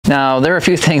Now, there are a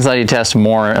few things I detest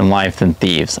more in life than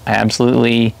thieves. I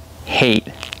absolutely hate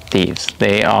thieves.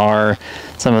 They are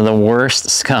some of the worst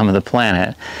scum of the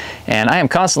planet. And I am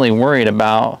constantly worried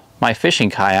about my fishing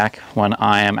kayak when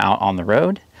I am out on the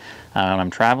road, when I'm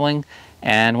traveling,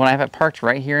 and when I have it parked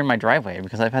right here in my driveway,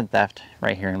 because I've had theft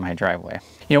right here in my driveway.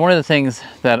 You know, one of the things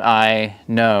that I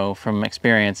know from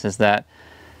experience is that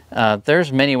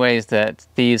there's many ways that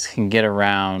thieves can get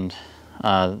around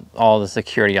all the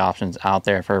security options out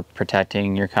there for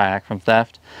protecting your kayak from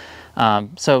theft.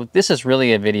 So this is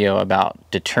really a video about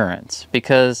deterrence,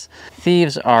 because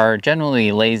thieves are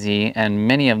generally lazy and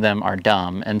many of them are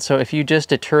dumb. And so if you just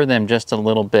deter them just a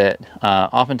little bit,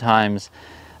 oftentimes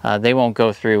they won't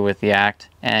go through with the act,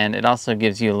 and it also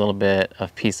gives you a little bit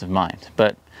of peace of mind.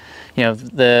 But you know,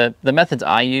 the methods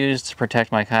I use to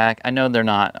protect my kayak, I know they're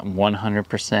not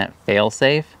 100%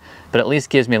 fail-safe, but at least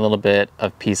gives me a little bit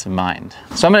of peace of mind.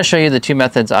 So I'm going to show you the two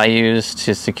methods I use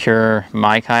to secure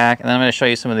my kayak, and then I'm going to show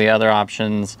you some of the other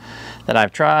options that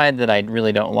I've tried that I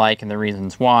really don't like and the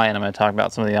reasons why, and I'm going to talk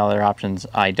about some of the other options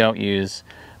I don't use,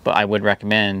 but I would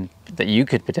recommend that you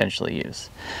could potentially use.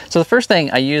 So the first thing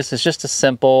I use is just a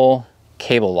simple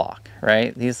cable lock,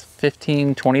 right? These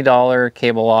 $15, $20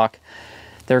 cable lock.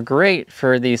 They're great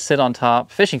for these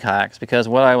sit-on-top fishing kayaks, because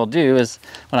what I will do is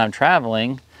when I'm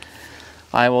traveling,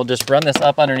 I will just run this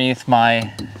up underneath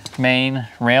my main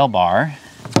rail bar,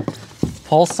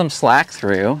 pull some slack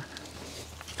through,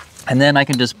 and then I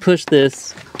can just push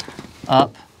this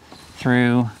up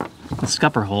through the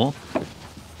scupper hole,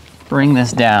 bring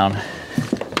this down,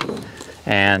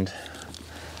 and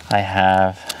I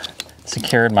have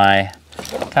secured my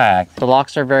kayak. The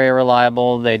locks are very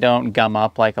reliable. They don't gum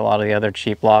up like a lot of the other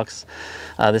cheap locks.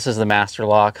 This is the Master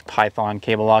Lock Python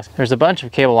cable locks. There's a bunch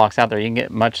of cable locks out there. You can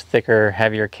get much thicker,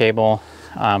 heavier cable,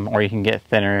 or you can get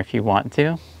thinner if you want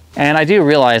to. And I do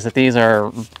realize that these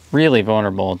are really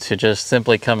vulnerable to just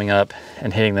simply coming up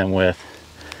and hitting them with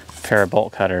a pair of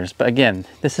bolt cutters. But again,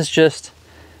 this is just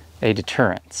a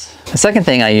deterrence. The second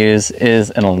thing I use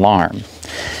is an alarm.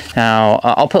 Now,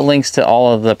 I'll put links to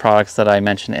all of the products that I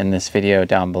mentioned in this video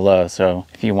down below, so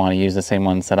if you want to use the same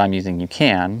ones that I'm using, you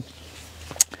can.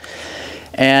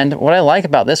 And what I like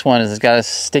about this one is it's got a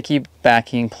sticky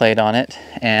backing plate on it,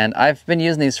 and I've been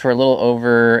using these for a little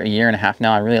over a year and a half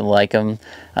now. I really like them.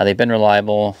 They've been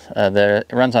reliable. It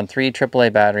runs on 3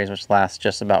 AAA batteries, which last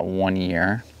just about 1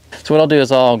 year. So what I'll do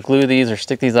is I'll glue these or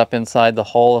stick these up inside the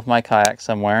hull of my kayak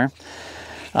somewhere,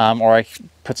 or I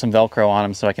put some Velcro on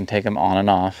them so I can take them on and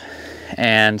off.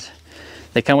 And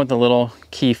they come with a little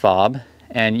key fob,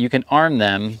 and you can arm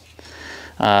them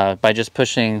by just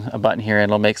pushing a button here, and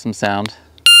it'll make some sound.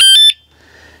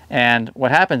 And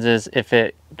what happens is if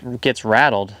it gets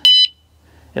rattled,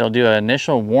 it'll do an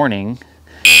initial warning,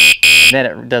 and then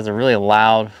it does a really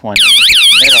loud one,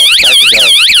 and then it'll start to go.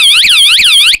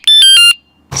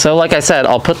 So like I said,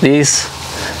 I'll put these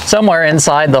somewhere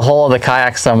inside the hull of the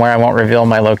kayak somewhere. I won't reveal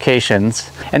my locations.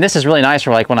 And this is really nice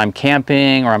for like when I'm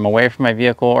camping or I'm away from my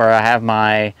vehicle, or I have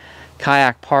my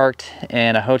kayak parked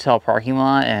in a hotel parking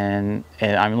lot and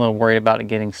I'm a little worried about it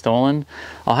getting stolen.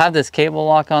 I'll have this cable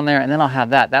lock on there, and then I'll have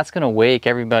that. That's going to wake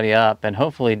everybody up and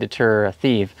hopefully deter a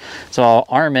thief. So I'll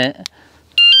arm it.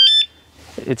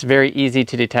 It's very easy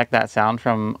to detect that sound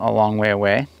from a long way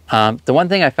away. The one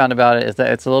thing I found about it is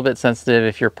that it's a little bit sensitive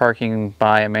if you're parking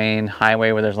by a main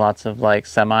highway where there's lots of like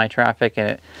semi traffic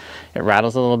and it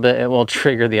rattles a little bit. It will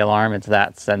trigger the alarm. It's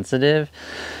that sensitive.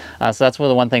 So that's one of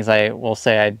the one things I will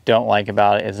say I don't like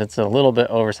about it, is it's a little bit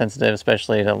oversensitive,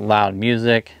 especially to loud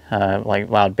music, like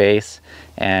loud bass,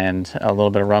 and a little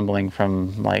bit of rumbling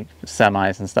from like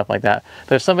semis and stuff like that.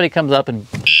 But if somebody comes up and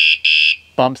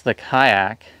bumps the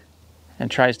kayak and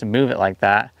tries to move it like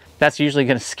that, that's usually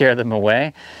going to scare them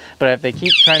away. But if they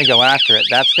keep trying to go after it,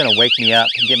 that's going to wake me up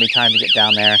and give me time to get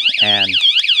down there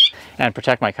and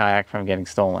protect my kayak from getting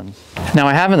stolen. Now,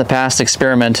 I have in the past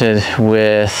experimented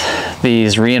with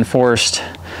these reinforced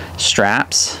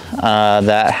straps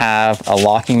that have a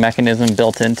locking mechanism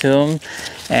built into them,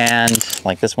 and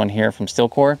like this one here from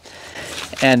Steelcore.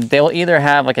 And they'll either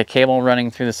have like a cable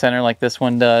running through the center like this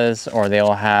one does, or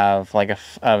they'll have like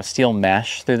a steel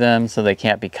mesh through them so they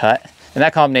can't be cut. And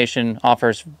that combination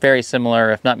offers very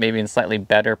similar, if not maybe even slightly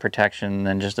better protection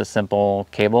than just a simple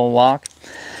cable lock.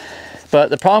 But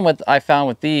the problem I found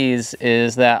with these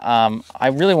is that I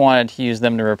really wanted to use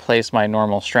them to replace my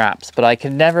normal straps, but I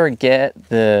could never get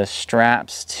the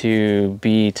straps to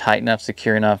be tight enough,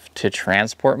 secure enough to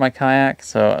transport my kayak.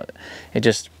 So it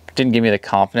just didn't give me the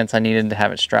confidence I needed to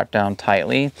have it strapped down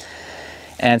tightly.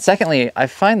 And secondly, I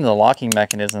find the locking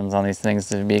mechanisms on these things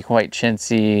to be quite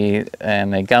chintzy,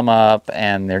 and they gum up,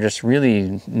 and they're just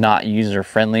really not user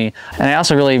friendly. And I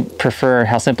also really prefer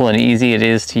how simple and easy it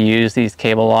is to use these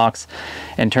cable locks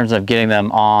in terms of getting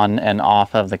them on and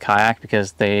off of the kayak,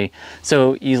 because they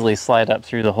so easily slide up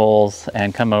through the holes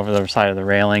and come over the side of the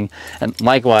railing. And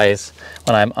likewise,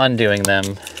 when I'm undoing them,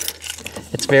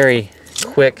 it's very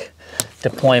quick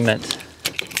deployment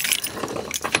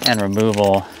and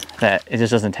removal, that it just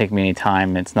doesn't take me any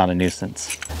time. It's not a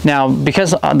nuisance. Now,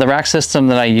 because the rack system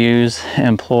that I use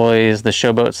employs the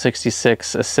Showboat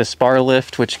 66 assist bar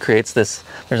lift, which creates this,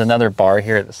 there's another bar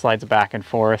here that slides back and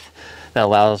forth that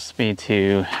allows me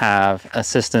to have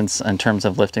assistance in terms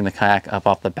of lifting the kayak up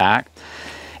off the back.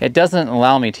 It doesn't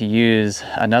allow me to use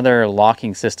another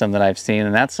locking system that I've seen,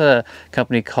 and that's a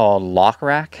company called Lock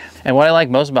Rack. And what I like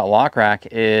most about Lock Rack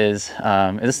is,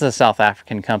 this is a South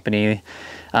African company.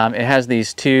 It has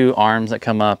these two arms that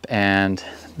come up and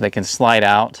they can slide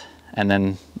out and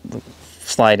then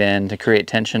slide in to create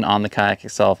tension on the kayak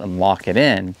itself and lock it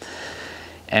in.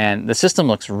 And the system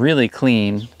looks really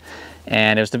clean,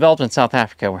 and it was developed in South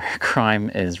Africa, where crime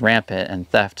is rampant and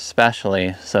theft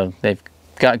especially, so they've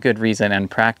got good reason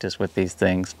and practice with these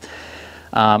things.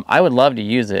 I would love to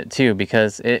use it too,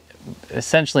 because it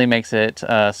essentially makes it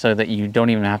so that you don't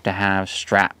even have to have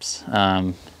straps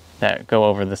that go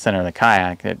over the center of the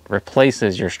kayak. It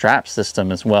replaces your strap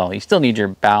system as well. You still need your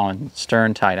bow and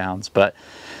stern tie downs, but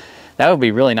that would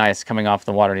be really nice coming off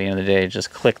the water at the end of the day.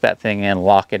 Just click that thing in,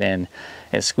 lock it in.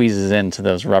 It squeezes into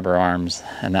those rubber arms,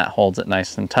 and that holds it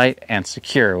nice and tight and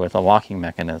secure with a locking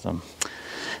mechanism.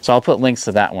 So I'll put links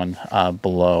to that one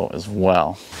below as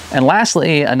well. And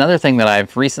lastly, another thing that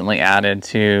I've recently added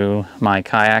to my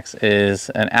kayaks is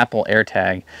an Apple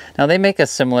AirTag. Now, they make a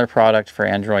similar product for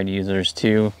Android users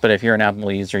too, but if you're an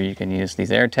Apple user, you can use these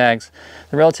AirTags.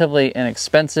 They're relatively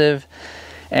inexpensive,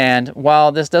 and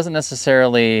while this doesn't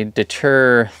necessarily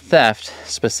deter theft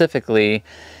specifically,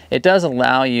 it does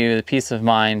allow you the peace of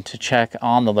mind to check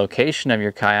on the location of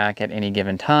your kayak at any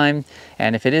given time.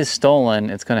 And if it is stolen,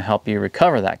 it's going to help you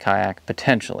recover that kayak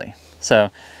potentially.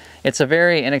 So it's a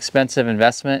very inexpensive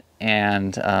investment,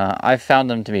 and I've found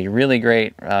them to be really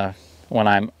great when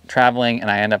I'm traveling and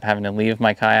I end up having to leave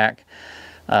my kayak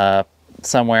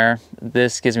somewhere.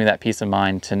 This gives me that peace of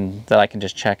mind that I can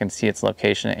just check and see its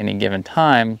location at any given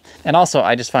time. And also,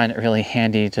 I just find it really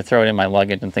handy to throw it in my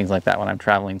luggage and things like that when I'm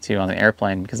traveling too on an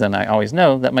airplane, because then I always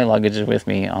know that my luggage is with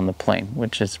me on the plane,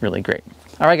 which is really great.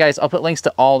 All right, guys, I'll put links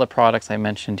to all the products I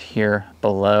mentioned here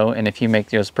below, and if you make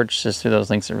those purchases through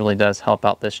those links, it really does help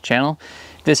out this channel.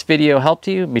 If this video helped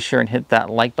you, be sure and hit that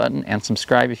like button and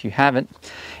subscribe if you haven't.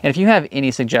 And if you have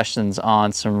any suggestions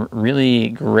on some really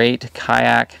great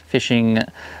kayak fishing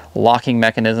locking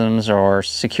mechanisms or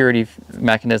security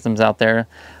mechanisms out there,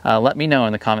 let me know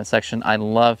in the comment section. I'd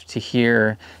love to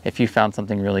hear if you found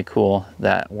something really cool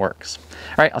that works.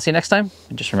 All right, I'll see you next time.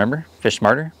 And just remember, fish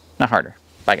smarter, not harder.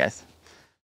 Bye, guys.